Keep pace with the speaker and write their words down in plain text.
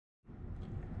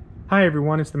Hi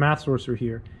everyone, it's the Math Sorcerer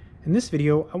here. In this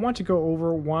video, I want to go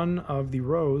over one of the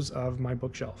rows of my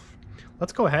bookshelf.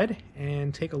 Let's go ahead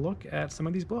and take a look at some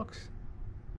of these books.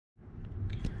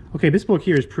 Okay, this book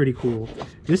here is pretty cool.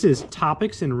 This is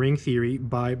Topics in Ring Theory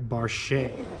by Barshay.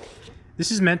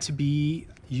 This is meant to be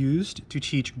used to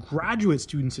teach graduate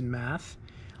students in math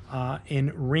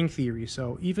in ring theory.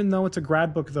 So even though it's a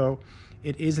grad book though,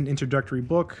 it is an introductory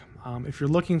book. If you're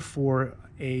looking for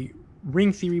a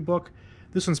ring theory book,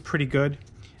 this one's pretty good.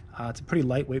 It's a pretty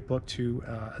lightweight book too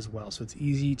as well, so it's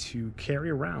easy to carry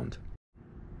around.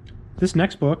 This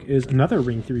next book is another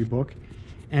ring theory book,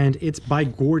 and it's by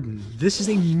Gordon. This is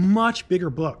a much bigger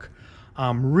book.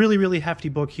 Really hefty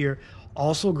book here,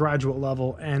 also graduate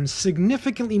level and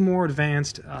significantly more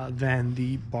advanced than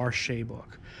the Barshay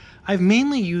book. I've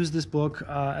mainly used this book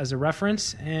as a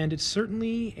reference, and it's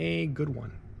certainly a good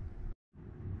one.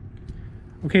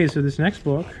 Okay, so this next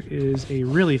book is a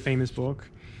really famous book,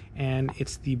 and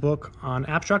it's the book on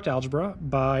abstract algebra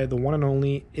by the one and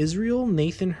only Israel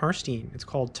Nathan Herstein. It's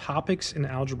called Topics in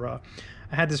Algebra.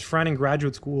 I had this friend in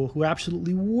graduate school who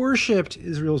absolutely worshipped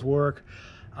Israel's work.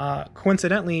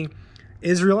 Coincidentally,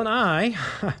 Israel and I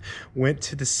went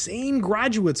to the same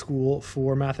graduate school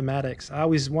for mathematics. I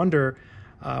always wonder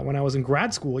when I was in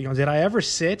grad school, did I ever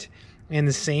sit in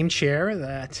the same chair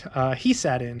that he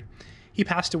sat in? He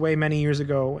passed away many years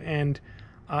ago, and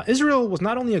Israel was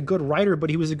not only a good writer, but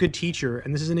he was a good teacher,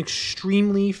 and this is an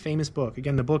extremely famous book.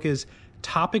 Again, the book is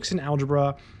Topics in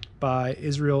Algebra by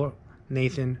Israel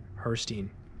Nathan Herstein.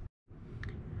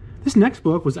 This next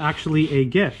book was actually a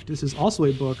gift. This is also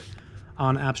a book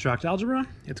on abstract algebra.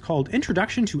 It's called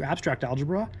Introduction to Abstract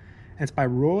Algebra, and it's by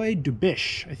Roy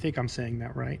Dubish. I think I'm saying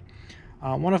that right.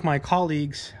 One of my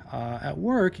colleagues at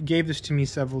work gave this to me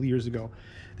several years ago.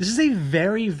 This is a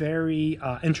very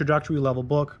introductory level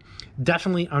book,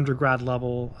 definitely undergrad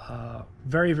level,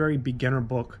 very beginner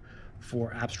book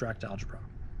for abstract algebra.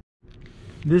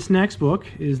 This next book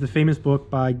is the famous book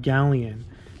by Gallian.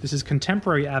 This is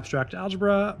Contemporary Abstract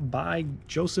Algebra by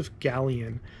Joseph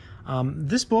Gallian.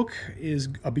 This book is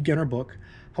a beginner book.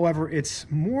 However, it's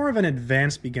more of an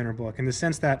advanced beginner book in the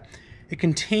sense that it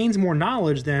contains more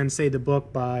knowledge than, say, the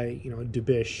book by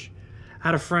Dubish. I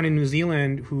had a friend in New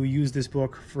Zealand who used this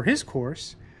book for his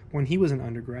course when he was an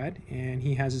undergrad, and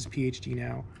he has his PhD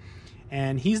now.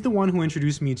 And he's the one who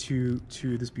introduced me to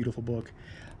this beautiful book.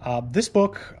 This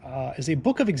book is a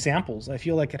book of examples. I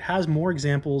feel like it has more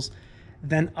examples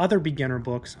than other beginner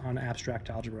books on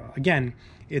abstract algebra. Again,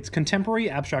 it's Contemporary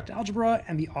Abstract Algebra,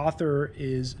 and the author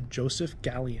is Joseph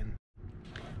Gallian.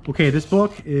 Okay, this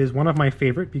book is one of my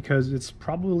favorite because it's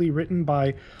probably written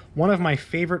by one of my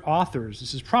favorite authors.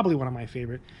 This is probably one of my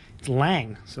favorite. It's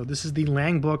Lang. So this is the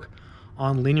Lang book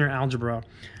on linear algebra.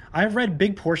 I've read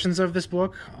big portions of this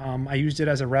book. I used it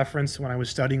as a reference when I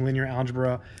was studying linear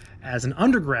algebra as an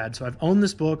undergrad. So I've owned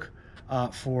this book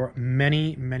for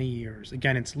many years.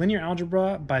 Again, it's Linear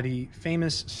Algebra by the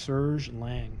famous Serge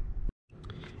Lang.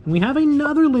 And we have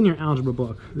another linear algebra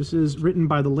book. This is written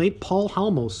by the late Paul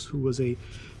Halmos, who was a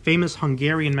famous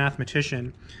Hungarian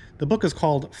mathematician. The book is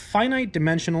called Finite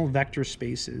Dimensional Vector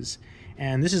Spaces,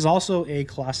 and this is also a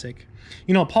classic.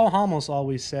 Paul Halmos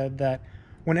always said that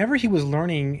whenever he was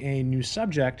learning a new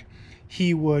subject,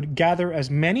 he would gather as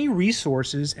many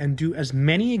resources and do as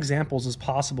many examples as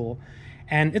possible.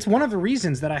 And it's one of the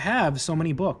reasons that I have so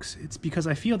many books. It's because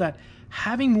I feel that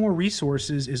having more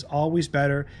resources is always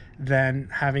better than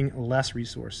having less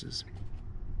resources.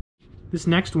 This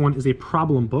next one is a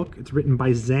problem book. It's written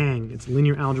by Zhang. It's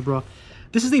linear algebra.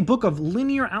 This is a book of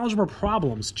linear algebra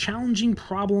problems, challenging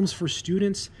problems for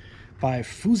students by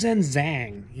Fuzhen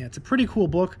Zhang. Yeah, it's a pretty cool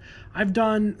book. I've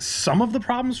done some of the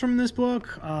problems from this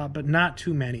book, but not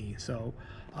too many. So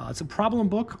it's a problem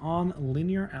book on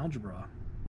linear algebra.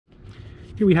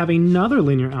 Here we have another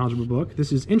linear algebra book.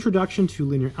 This is Introduction to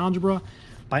Linear Algebra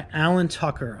by Alan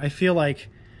Tucker. I feel like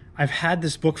I've had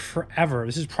this book forever.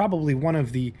 This is probably one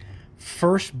of the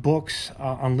first books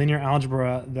on linear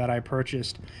algebra that I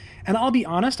purchased. And I'll be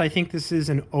honest, I think this is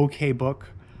an okay book.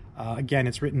 Again,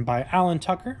 it's written by Alan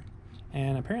Tucker,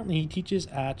 and apparently he teaches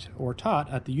taught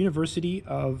at the University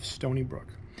of Stony Brook.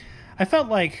 I felt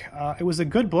like it was a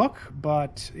good book,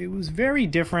 but it was very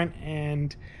different,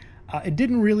 and it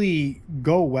didn't really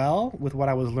go well with what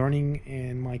I was learning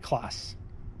in my class.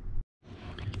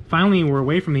 Finally, we're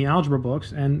away from the algebra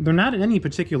books, and they're not in any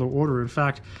particular order. In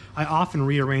fact, I often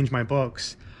rearrange my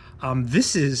books.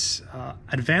 This is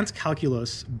Advanced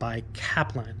Calculus by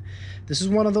Kaplan. This is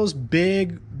one of those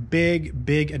big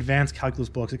advanced calculus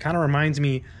books. It kind of reminds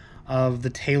me of the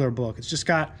Taylor book. It's just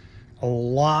got a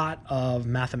lot of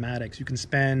mathematics. You can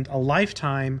spend a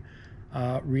lifetime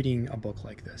reading a book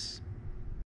like this.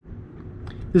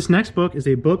 This next book is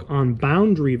a book on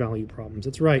boundary value problems.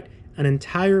 That's right, an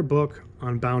entire book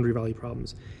on boundary value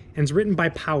problems. And it's written by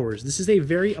Powers. This is a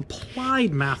very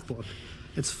applied math book.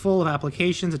 It's full of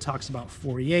applications. It talks about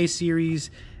Fourier series,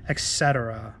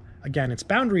 etc. Again, it's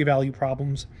boundary value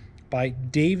problems by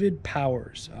David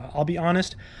Powers. I'll be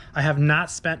honest, I have not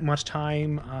spent much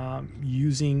time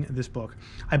using this book.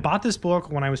 I bought this book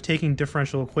when I was taking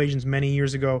differential equations many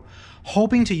years ago,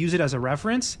 hoping to use it as a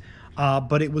reference,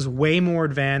 but it was way more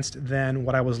advanced than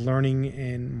what I was learning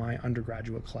in my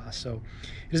undergraduate class. So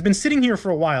it has been sitting here for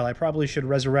a while. I probably should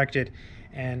resurrect it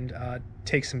and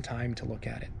take some time to look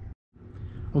at it.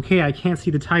 Okay, I can't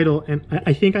see the title, and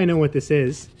I think I know what this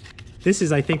is. This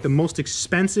is, I think, the most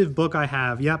expensive book I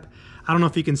have. Yep, I don't know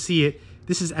if you can see it.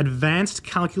 This is Advanced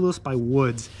Calculus by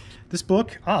Woods. This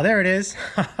book, oh, there it is.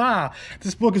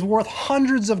 This book is worth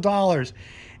hundreds of dollars.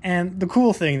 And the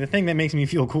cool thing, the thing that makes me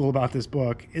feel cool about this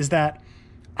book is that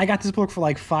I got this book for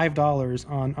like $5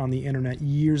 on the internet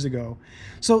years ago.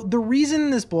 So the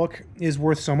reason this book is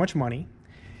worth so much money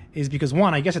is because,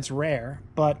 one, I guess it's rare,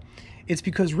 but it's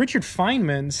because Richard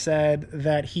Feynman said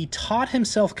that he taught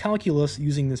himself calculus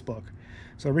using this book.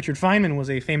 So Richard Feynman was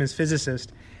a famous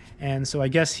physicist, and so I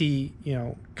guess he,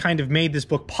 kind of made this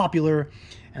book popular,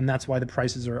 and that's why the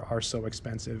prices are so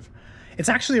expensive. It's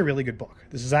actually a really good book.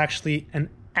 This is actually an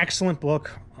excellent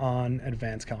book on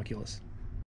advanced calculus.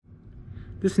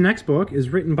 This next book is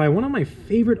written by one of my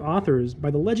favorite authors, by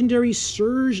the legendary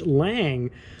Serge Lang.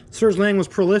 Serge Lang was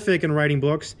prolific in writing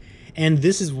books, and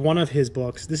this is one of his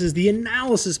books. This is the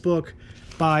analysis book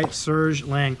by Serge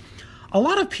Lang. A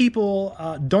lot of people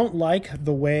don't like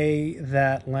the way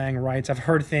that Lang writes. I've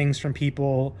heard things from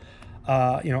people,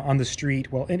 on the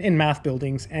street, well, in math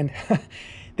buildings, and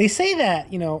they say that,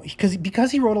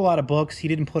 because he wrote a lot of books, he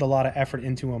didn't put a lot of effort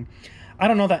into them. I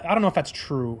don't know if that's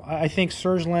true. I think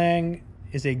Serge Lang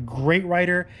is a great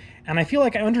writer, and I feel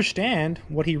like I understand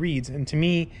what he reads, and to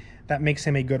me, that makes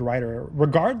him a good writer.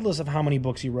 Regardless of how many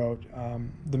books he wrote,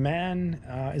 the man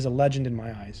is a legend in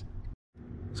my eyes.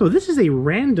 So this is a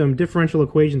random differential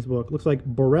equations book. Looks like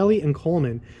Borelli and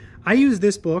Coleman. I used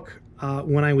this book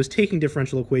when I was taking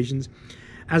differential equations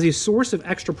as a source of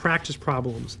extra practice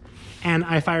problems. And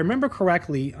if I remember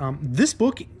correctly, this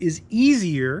book is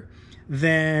easier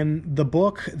than the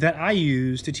book that I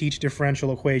use to teach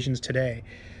differential equations today.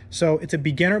 So it's a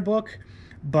beginner book,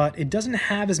 but it doesn't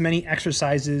have as many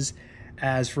exercises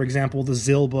as, for example, the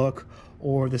Zill book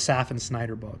or the Saf and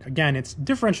Snyder book. Again, it's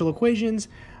differential equations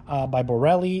by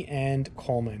Borelli and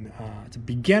Coleman. It's a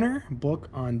beginner book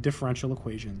on differential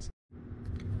equations.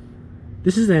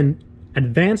 This is an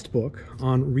advanced book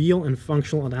on real and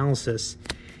functional analysis,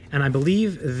 and I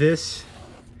believe this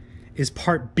is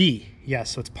part B.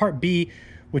 Yes, so it's part B,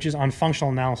 which is on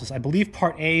functional analysis. I believe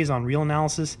part A is on real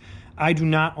analysis. I do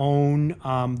not own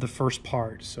the first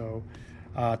part, so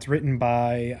it's written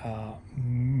by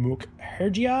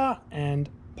Mukherjea and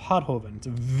Pothoven. It's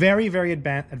a very, very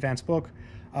advanced book,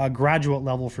 graduate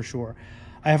level for sure.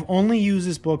 I have only used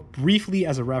this book briefly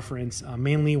as a reference,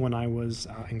 mainly when I was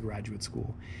in graduate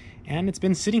school, and it's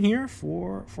been sitting here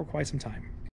for quite some time.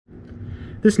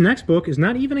 This next book is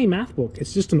not even a math book.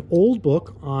 It's just an old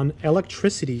book on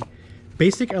electricity,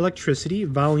 Basic Electricity,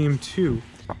 Volume 2,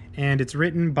 and it's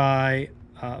written by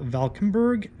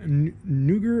Valkenburg,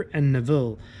 Nuger, and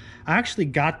Neville. I actually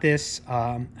got this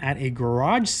at a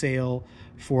garage sale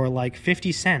for like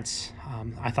 50 cents.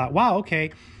 I thought, wow,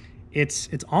 okay, it's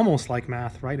almost like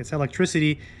math, right? It's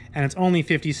electricity, and it's only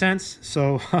 50 cents,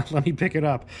 so let me pick it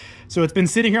up. So it's been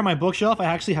sitting here on my bookshelf. I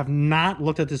actually have not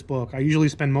looked at this book. I usually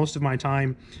spend most of my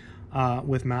time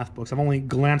with math books. I've only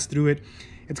glanced through it.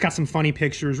 It's got some funny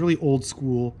pictures, really old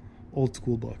school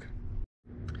book.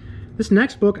 This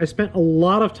next book I spent a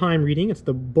lot of time reading. It's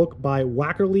the book by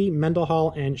Wackerly,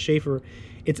 Mendenhall, and Schaefer.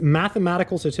 It's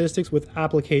Mathematical Statistics with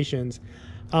Applications.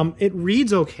 It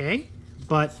reads okay,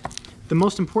 but the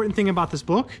most important thing about this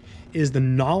book is the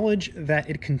knowledge that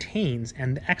it contains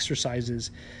and the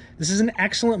exercises. This is an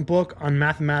excellent book on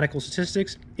mathematical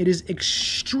statistics. It is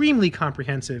extremely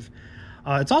comprehensive.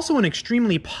 It's also an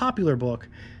extremely popular book.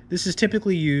 This is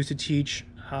typically used to teach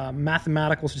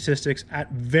mathematical statistics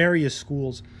at various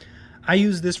schools. I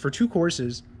use this for 2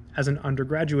 courses as an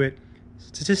undergraduate,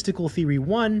 Statistical Theory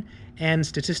 1 and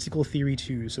Statistical Theory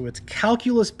 2. So it's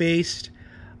calculus-based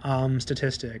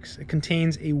statistics. It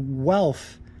contains a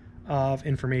wealth of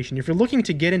information. If you're looking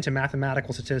to get into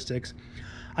mathematical statistics,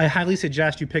 I highly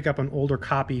suggest you pick up an older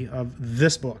copy of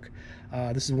this book.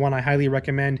 This is one I highly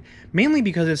recommend, mainly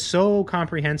because it's so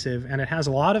comprehensive and it has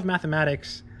a lot of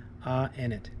mathematics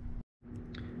in it.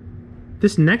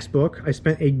 This next book, I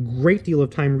spent a great deal of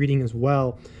time reading as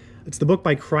well. It's the book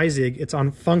by Kreisig. It's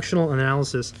on functional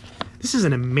analysis. This is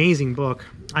an amazing book.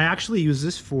 I actually use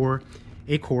this for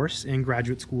a course in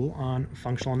graduate school on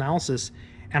functional analysis,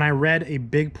 and I read a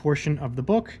big portion of the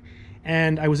book,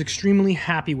 and I was extremely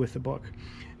happy with the book.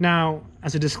 Now,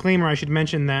 as a disclaimer, I should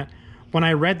mention that when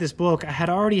I read this book, I had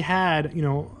already had,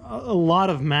 a lot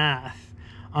of math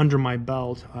under my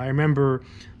belt. I remember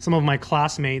some of my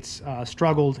classmates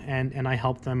struggled, and I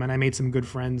helped them, and I made some good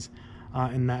friends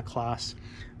in that class.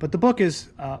 But the book is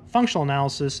Functional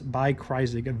Analysis by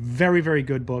Kreisig, a very, very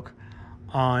good book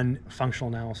on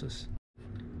functional analysis.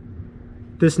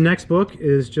 This next book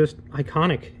is just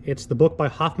iconic. It's the book by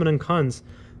Hoffman and Kunz,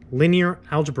 Linear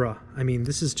Algebra. I mean,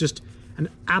 this is just an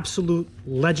absolute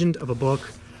legend of a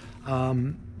book.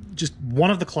 Just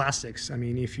one of the classics. I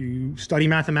mean, if you study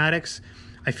mathematics,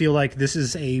 I feel like this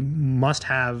is a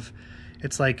must-have.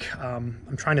 It's like,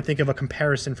 I'm trying to think of a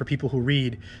comparison for people who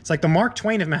read. It's like the Mark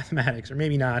Twain of mathematics, or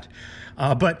maybe not.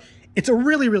 But it's a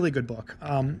really, really good book.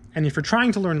 And if you're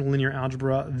trying to learn linear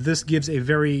algebra, this gives a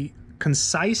very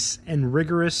concise and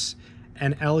rigorous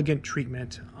and elegant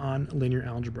treatment on linear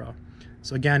algebra.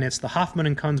 So again, it's the Hoffman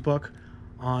and Kunz book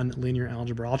on linear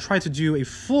algebra. I'll try to do a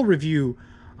full review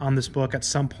on this book at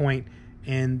some point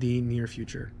in the near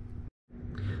future.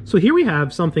 So here we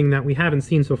have something that we haven't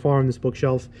seen so far on this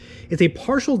bookshelf. It's a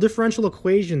partial differential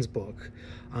equations book.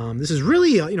 This is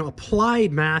really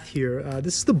applied math here.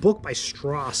 This is the book by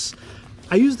Strauss.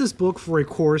 I used this book for a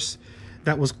course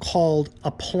that was called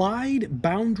Applied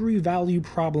Boundary Value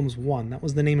Problems 1. That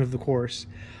was the name of the course.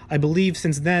 I believe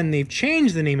since then they've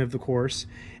changed the name of the course,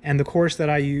 and the course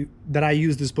that I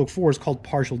use this book for is called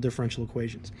Partial Differential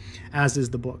Equations, as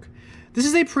is the book. This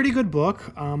is a pretty good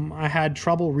book. I had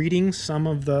trouble reading some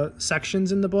of the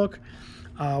sections in the book.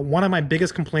 One of my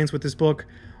biggest complaints with this book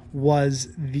was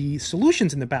the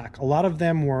solutions in the back. A lot of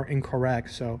them were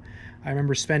incorrect, so I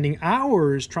remember spending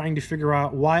hours trying to figure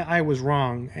out why I was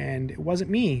wrong, and it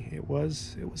wasn't me. It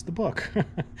was the book.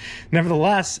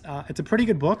 Nevertheless, it's a pretty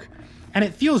good book, and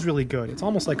it feels really good. It's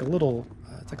almost like a little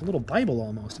Bible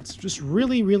almost. It's just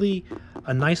really, really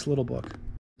a nice little book.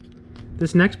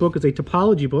 This next book is a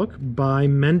topology book by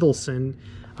Mendelssohn.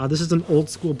 This is an old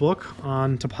school book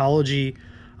on topology.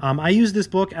 I use this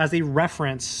book as a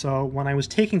reference. So when I was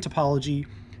taking topology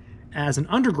as an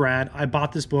undergrad, I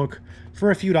bought this book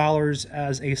for a few dollars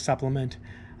as a supplement.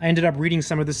 I ended up reading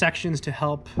some of the sections to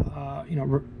help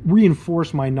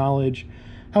reinforce my knowledge.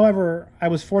 However, I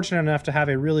was fortunate enough to have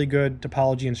a really good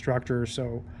topology instructor,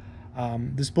 so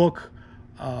this book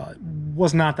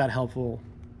was not that helpful.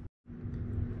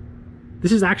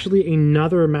 This is actually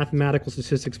another mathematical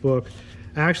statistics book.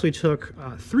 I actually took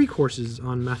 3 courses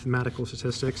on mathematical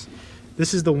statistics.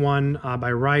 This is the one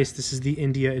by Rice. This is the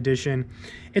India edition.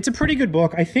 It's a pretty good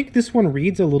book. I think this one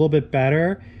reads a little bit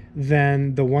better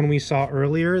than the one we saw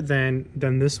earlier, than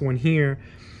this one here.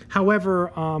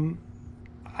 However,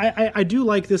 I do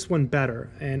like this one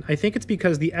better, and I think it's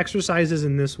because the exercises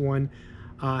in this one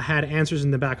had answers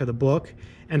in the back of the book,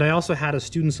 and I also had a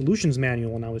student solutions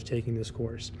manual when I was taking this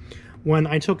course. When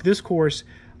I took this course,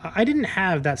 I didn't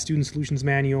have that student solutions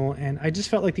manual, and I just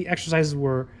felt like the exercises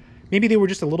maybe they were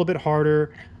just a little bit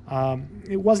harder.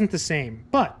 It wasn't the same,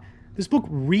 but this book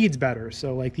reads better.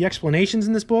 So like the explanations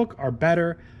in this book are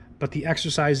better, but the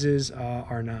exercises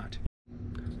are not.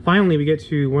 Finally, we get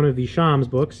to one of the Sham's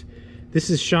books. This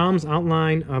is Sham's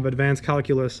Outline of Advanced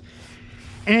Calculus.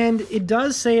 And it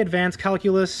does say advanced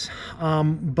calculus,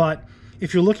 but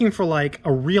if you're looking for like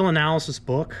a real analysis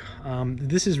book,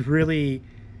 this is really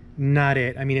not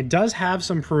it. I mean, it does have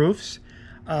some proofs,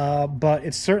 but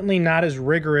it's certainly not as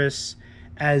rigorous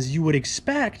as you would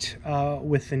expect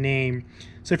with the name.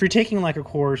 So if you're taking like a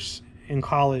course in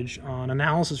college on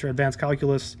analysis or advanced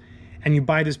calculus and you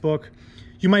buy this book,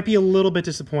 you might be a little bit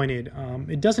disappointed.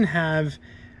 It doesn't have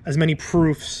as many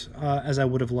proofs as I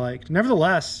would have liked.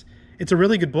 Nevertheless, it's a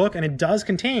really good book, and it does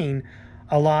contain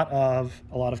a lot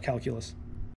of calculus.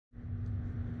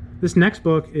 This next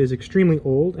book is extremely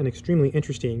old and extremely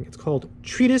interesting. It's called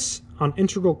Treatise on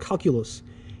Integral Calculus,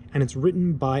 and it's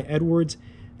written by Edwards.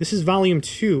 This is volume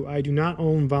 2. I do not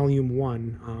own volume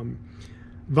 1.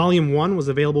 Volume 1 was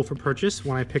available for purchase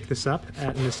when I picked this up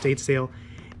at an estate sale,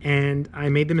 and I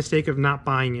made the mistake of not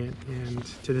buying it, and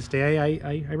to this day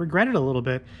I regret it a little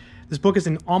bit. This book is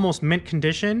in almost mint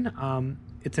condition.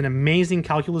 It's an amazing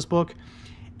calculus book,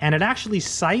 and it actually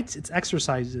cites its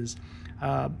exercises.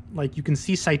 Like you can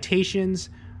see citations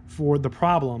for the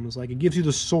problems, like it gives you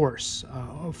the source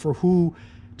for who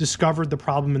discovered the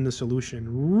problem in the solution.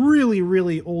 Really,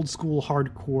 really old school,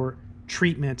 hardcore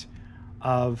treatment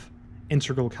of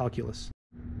integral calculus.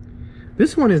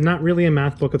 This one is not really a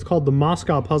math book. It's called The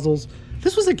Moscow Puzzles.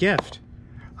 This was a gift.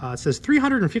 It says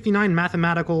 359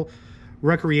 mathematical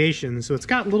recreations. So it's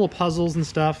got little puzzles and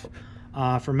stuff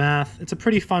for math. It's a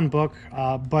pretty fun book,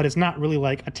 but it's not really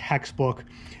like a textbook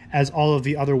as all of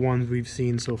the other ones we've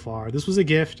seen so far. This was a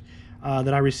gift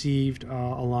that I received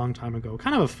a long time ago.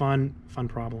 Kind of a fun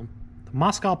problem. The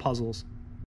Moscow Puzzles.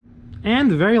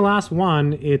 And the very last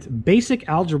one, it's Basic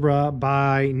Algebra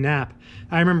by Knapp.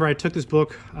 I remember I took this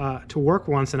book to work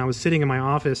once, and I was sitting in my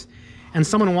office, and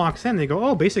someone walks in. They go,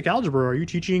 "Oh, Basic Algebra. Are you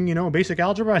teaching, Basic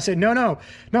Algebra?" I said, "No.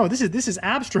 This is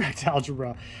Abstract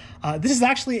Algebra. This is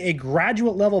actually a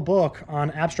graduate level book on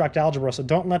Abstract Algebra. So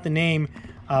don't let the name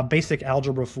Basic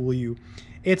Algebra fool you.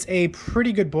 It's a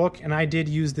pretty good book, and I did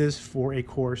use this for a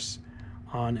course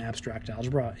on Abstract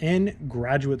Algebra in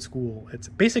graduate school. It's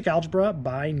Basic Algebra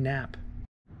by Knapp."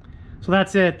 So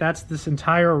that's it. That's this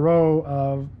entire row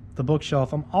of the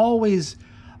bookshelf. I'm always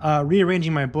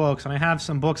rearranging my books, and I have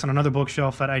some books on another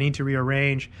bookshelf that I need to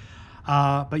rearrange.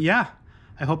 But yeah,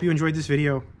 I hope you enjoyed this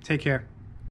video. Take care.